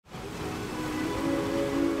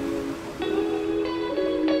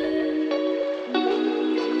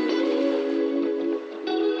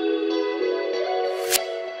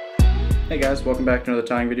Hey guys, welcome back to another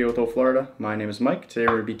tying video with Old Florida. My name is Mike. Today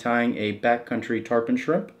we're going to be tying a backcountry tarpon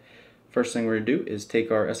shrimp. First thing we're going to do is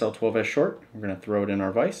take our SL12S short. We're going to throw it in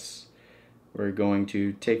our vise. We're going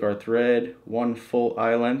to take our thread one full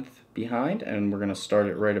eye length behind and we're going to start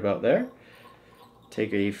it right about there.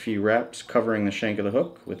 Take a few wraps covering the shank of the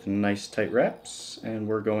hook with nice tight wraps, and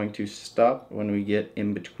we're going to stop when we get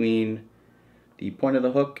in between the point of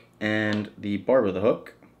the hook and the barb of the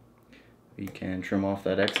hook. We can trim off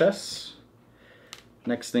that excess.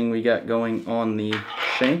 Next thing we got going on the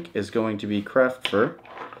shank is going to be craft fur.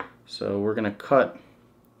 So we're going to cut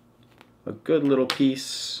a good little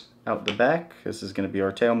piece out the back. This is going to be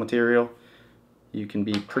our tail material. You can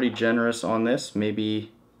be pretty generous on this, maybe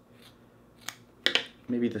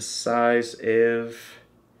the size of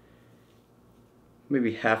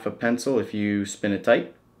maybe half a pencil if you spin it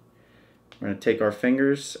tight. We're going to take our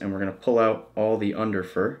fingers and we're going to pull out all the under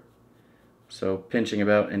fur. So pinching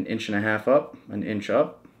about 1.5 inches up, 1 inch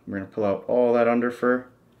up, we're going to pull out all that under fur.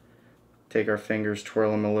 Take our fingers,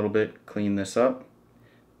 twirl them a little bit, clean this up.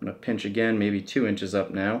 I'm going to pinch again, maybe 2 inches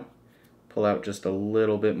up now. Pull out just a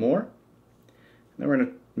little bit more. Then we're going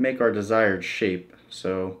to make our desired shape.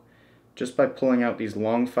 So just by pulling out these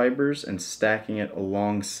long fibers and stacking it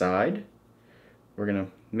alongside, we're going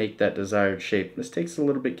to make that desired shape. This takes a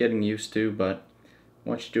little bit getting used to, but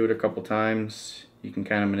once you do it a couple times, you can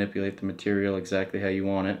kind of manipulate the material exactly how you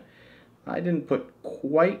want it. I didn't put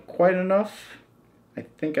quite enough. I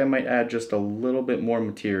think I might add just a little bit more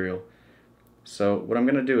material. So what I'm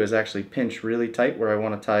going to do is actually pinch really tight where I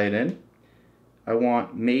want to tie it in. I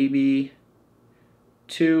want maybe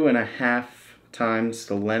 2.5 times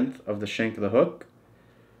the length of the shank of the hook.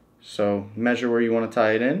 So measure where you want to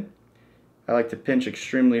tie it in. I like to pinch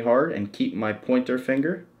extremely hard and keep my pointer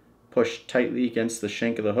finger pushed tightly against the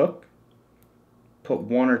shank of the hook. Put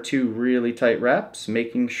 1 or 2 really tight wraps,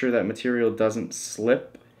 making sure that material doesn't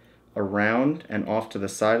slip around and off to the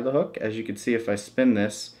side of the hook. As you can see, if I spin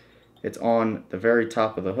this, it's on the very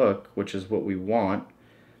top of the hook, which is what we want.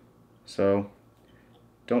 So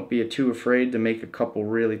don't be too afraid to make a couple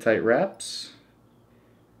really tight wraps.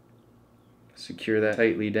 Secure that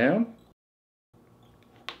tightly down.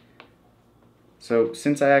 So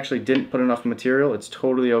since I actually didn't put enough material, it's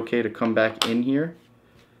totally okay to come back in here.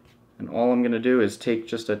 And all I'm going to do is take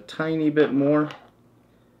just a tiny bit more,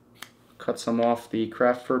 cut some off the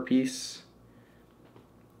craft fur piece.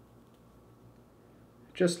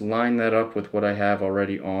 Just line that up with what I have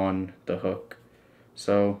already on the hook.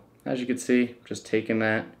 So as you can see, just taking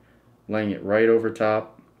that, laying it right over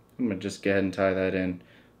top. I'm going to just go ahead and tie that in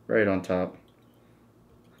right on top.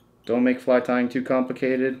 Don't make fly tying too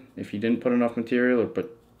complicated. If you didn't put enough material or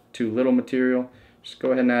put too little material, just go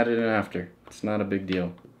ahead and add it in after. It's not a big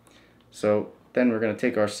deal. So then we're going to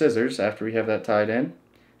take our scissors after we have that tied in.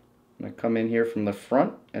 I'm going to come in here from the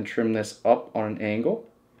front and trim this up on an angle,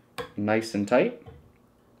 nice and tight.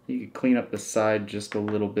 You can clean up the side just a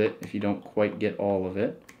little bit if you don't quite get all of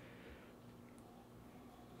it.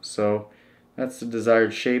 So that's the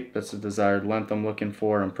desired shape, that's the desired length I'm looking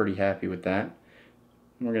for. I'm pretty happy with that.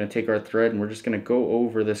 And we're going to take our thread and we're just going to go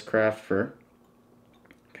over this craft fur,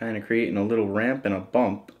 kind of creating a little ramp and a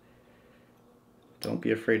bump. Don't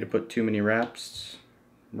be afraid to put too many wraps.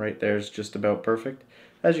 Right there is just about perfect.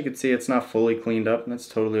 As you can see, it's not fully cleaned up, and that's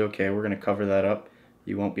totally okay. We're going to cover that up.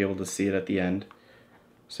 You won't be able to see it at the end.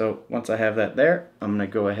 So once I have that there, I'm going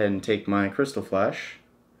to go ahead and take my crystal flash.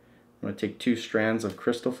 I'm going to take 2 strands of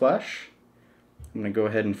crystal flash. I'm going to go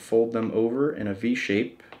ahead and fold them over in a V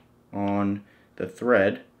shape on the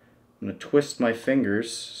thread. I'm going to twist my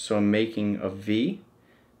fingers so I'm making a V.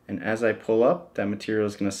 And as I pull up, that material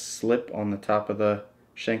is going to slip on the top of the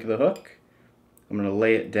shank of the hook. I'm going to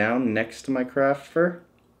lay it down next to my craft fur.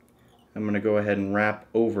 I'm going to go ahead and wrap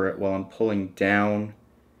over it while I'm pulling down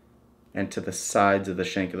and to the sides of the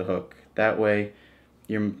shank of the hook. That way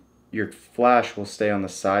your flash will stay on the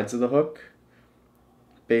sides of the hook,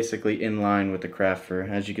 basically in line with the craft fur.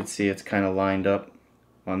 As you can see, it's kind of lined up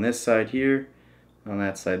on this side here, on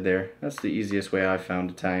that side there. That's the easiest way I found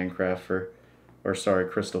to tie in craft fur. Or sorry,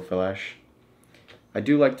 crystal flash. I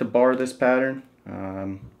do like to bar this pattern.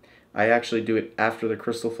 I actually do it after the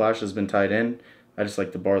crystal flash has been tied in. I just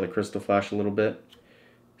like to bar the crystal flash a little bit.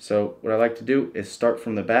 So what I like to do is start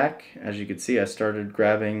from the back. As you can see, I started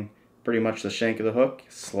grabbing pretty much the shank of the hook,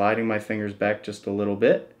 sliding my fingers back just a little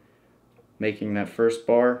bit, making that first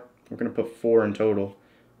bar. We're going to put 4 in total.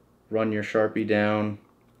 Run your Sharpie down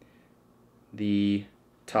the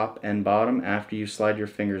top and bottom after you slide your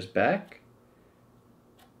fingers back.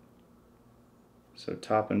 So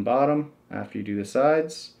top and bottom, after you do the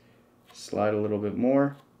sides, slide a little bit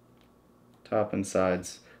more, top and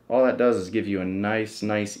sides. all that does is give you a nice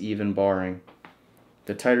even barring.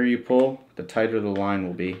 The tighter you pull, the tighter the line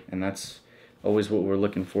will be, and that's always what we're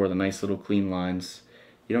looking for, the nice little clean lines.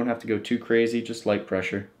 You don't have to go too crazy, just light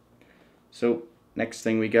pressure. So next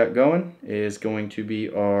thing we got going is going to be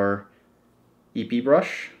our EP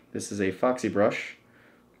brush. This is a Foxy brush.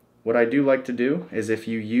 What I do like to do is, if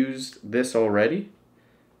you used this already,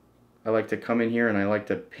 I like to come in here and I like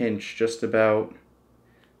to pinch just about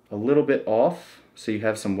a little bit off so you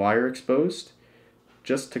have some wire exposed,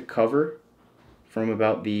 just to cover from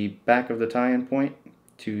about the back of the tie-in point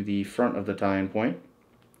to the front of the tie-in point.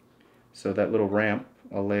 So that little ramp,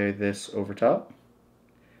 I'll lay this over top,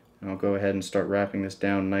 and I'll go ahead and start wrapping this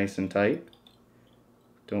down nice and tight.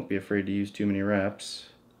 Don't be afraid to use too many wraps.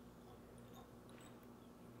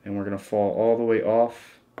 And we're going to fall all the way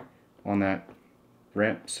off on that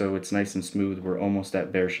ramp so it's nice and smooth. We're almost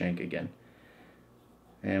at bare shank again.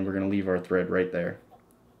 And we're going to leave our thread right there.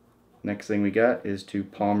 Next thing we got is to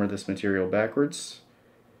palmer this material backwards.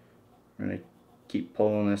 We're going to keep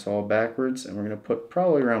pulling this all backwards, and we're going to put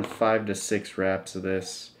probably around 5 to 6 wraps of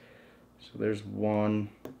this. So there's one,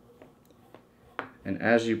 and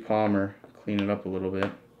as you palmer, clean it up a little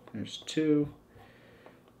bit. There's 2,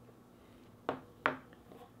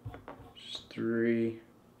 there's 3,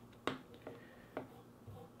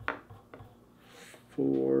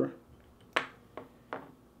 4,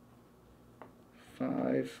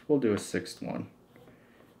 5, we'll do a 6th one.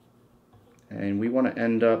 And we want to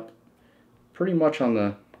end up pretty much on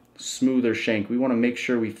the smoother shank. We want to make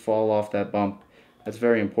sure we fall off that bump. That's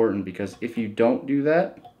very important, because if you don't do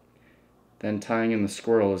that, then tying in the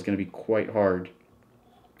squirrel is going to be quite hard.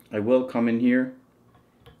 I will come in here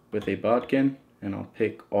with a bodkin and I'll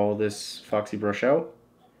pick all this Foxy brush out.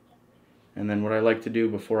 And then what I like to do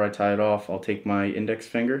before I tie it off, I'll take my index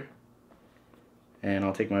finger and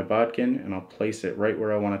I'll take my bodkin and I'll place it right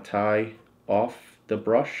where I want to tie off the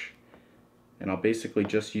brush, and I'll basically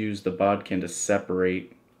just use the bodkin to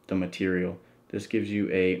separate the material. This gives you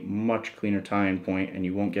a much cleaner tying point, and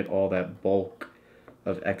you won't get all that bulk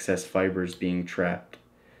of excess fibers being trapped.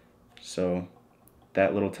 So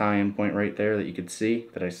that little tie-in point right there that you could see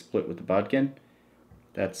that I split with the bodkin,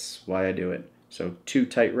 that's why I do it. So 2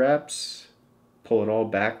 tight wraps, pull it all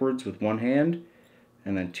backwards with one hand,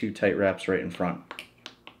 and then 2 tight wraps right in front.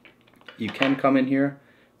 You can come in here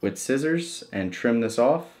with scissors and trim this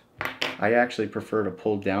off. I actually prefer to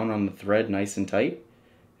pull down on the thread nice and tight,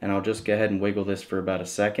 and I'll just go ahead and wiggle this for about a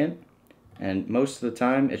second, and most of the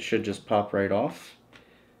time it should just pop right off,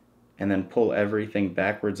 and then pull everything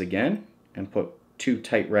backwards again and put 2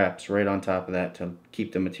 tight wraps right on top of that to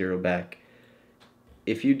keep the material back.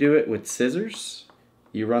 If you do it with scissors,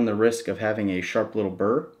 you run the risk of having a sharp little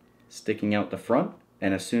burr sticking out the front,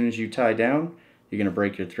 and as soon as you tie down, you're going to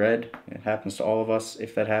break your thread. It happens to all of us.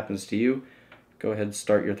 If that happens to you, go ahead and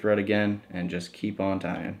start your thread again and just keep on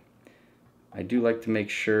tying. I do like to make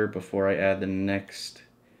sure before I add the next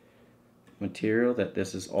material that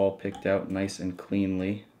this is all picked out nice and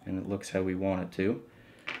cleanly and it looks how we want it to.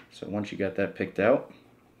 So once you got that picked out,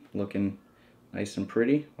 looking nice and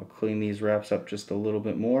pretty, I'll clean these wraps up just a little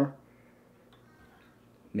bit more.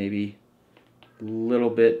 Maybe a little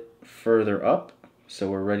bit further up, so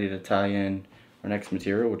we're ready to tie in our next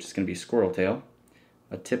material, which is going to be squirrel tail.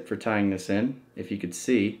 A tip for tying this in, if you could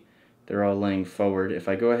see, they're all laying forward. If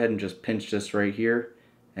I go ahead and just pinch this right here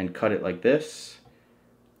and cut it like this,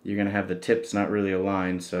 you're going to have the tips not really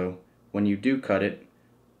aligned. So when you do cut it,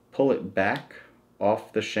 pull it back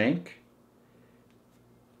off the shank,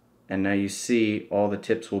 and now you see all the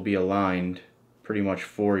tips will be aligned pretty much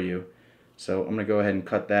for you. So I'm going to go ahead and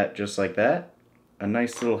cut that just like that. A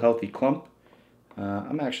nice little healthy clump.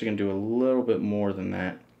 I'm actually going to do a little bit more than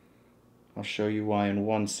that. I'll show you why in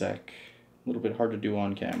one sec. A little bit hard to do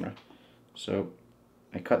on camera. So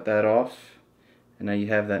I cut that off, and now you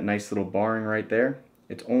have that nice little barring right there.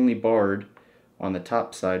 It's only barred on the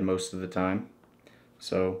top side most of the time.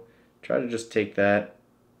 So try to just take that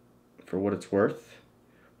for what it's worth.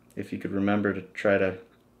 If you could remember to try to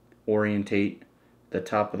orientate the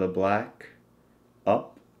top of the black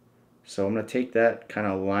up. So I'm going to take that, kind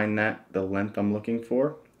of line that the length I'm looking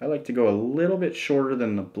for. I like to go a little bit shorter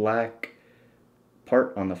than the black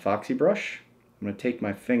part on the Foxy brush. I'm going to take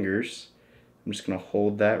my fingers, I'm just going to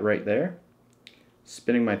hold that right there.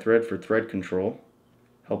 Spinning my thread for thread control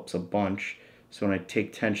helps a bunch. So when I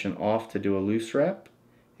take tension off to do a loose wrap,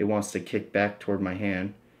 it wants to kick back toward my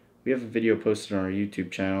hand. We have a video posted on our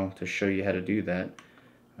YouTube channel to show you how to do that.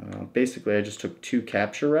 Basically, I just took 2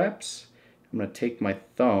 capture wraps. I'm going to take my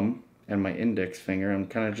thumb and my index finger and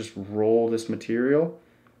kind of just roll this material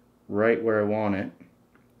right where I want it.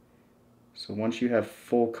 So once you have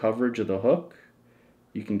full coverage of the hook,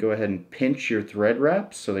 you can go ahead and pinch your thread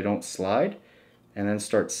wraps so they don't slide, and then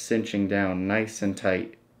start cinching down nice and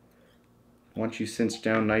tight. Once you cinch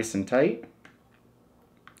down nice and tight,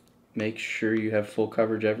 make sure you have full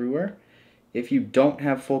coverage everywhere. If you don't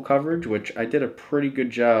have full coverage, which I did a pretty good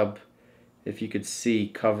job, if you could see,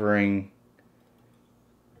 covering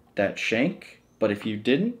that shank, but if you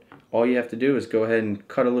didn't, all you have to do is go ahead and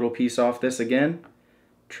cut a little piece off this again,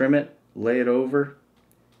 trim it, lay it over,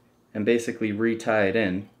 and basically retie it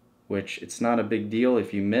in, which it's not a big deal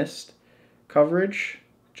if you missed coverage.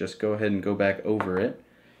 Just go ahead and go back over it.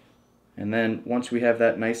 And then once we have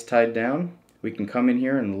that nice tied down, we can come in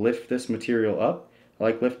here and lift this material up. I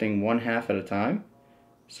like lifting 1/2 at a time.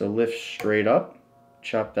 So lift straight up,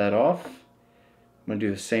 chop that off. I'm going to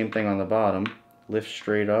do the same thing on the bottom. Lift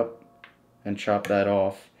straight up and chop that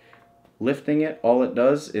off. Lifting it, all it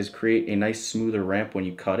does is create a nice smoother ramp when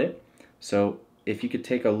you cut it. So if you could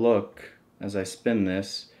take a look as I spin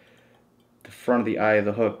this, the front of the eye of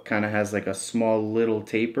the hook kind of has like a small little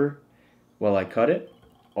taper while I cut it.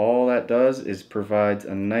 All that does is provides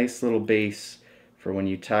a nice little base for when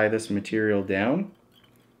you tie this material down.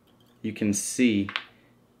 You can see,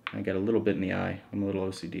 I got a little bit in the eye. I'm a little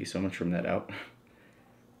OCD, so I'm going to trim that out.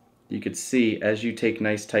 You could see as you take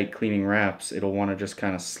nice tight cleaning wraps, it'll want to just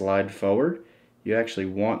kind of slide forward. You actually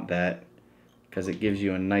want that because it gives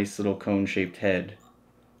you a nice little cone-shaped head.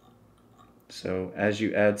 So as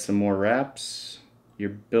you add some more wraps, you're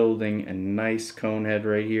building a nice cone head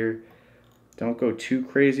right here. Don't go too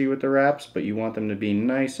crazy with the wraps, but you want them to be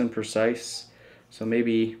nice and precise. So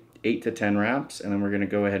maybe 8 to 10 wraps, and then we're going to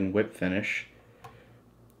go ahead and whip finish.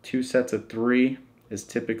 2 sets of 3 is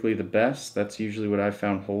typically the best. That's usually what I've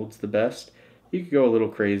found holds the best. You could go a little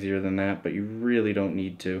crazier than that, but you really don't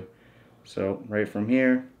need to. So right from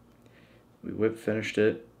here, we whip finished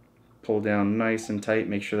it. Pull down nice and tight,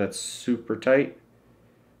 make sure that's super tight.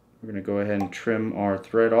 We're going to go ahead and trim our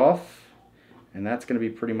thread off, and that's going to be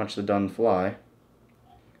pretty much the done fly.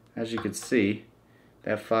 As you can see,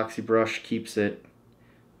 that foxy brush keeps it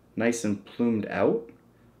nice and plumed out,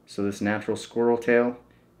 so this natural squirrel tail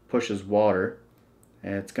pushes water,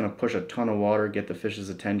 and it's going to push a ton of water, get the fish's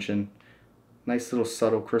attention. Nice little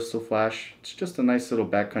subtle crystal flash. It's just a nice little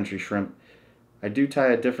backcountry shrimp. I do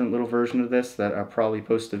tie a different little version of this that I'll probably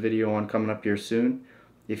post a video on coming up here soon.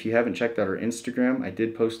 If you haven't checked out our Instagram, I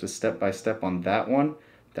did post a step-by-step on that one.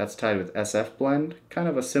 That's tied with SF blend, kind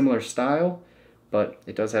of a similar style, but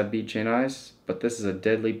it does have bead chain eyes. But this is a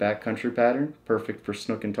deadly backcountry pattern, perfect for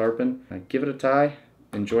snook and tarpon. Give it a tie,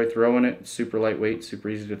 enjoy throwing it. It's super lightweight, super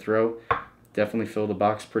easy to throw. Definitely fill the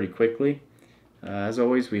box pretty quickly. As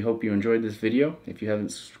always, we hope you enjoyed this video. If you haven't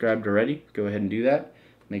subscribed already, go ahead and do that.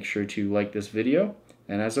 Make sure to like this video.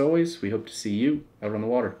 And as always, we hope to see you out on the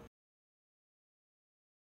water.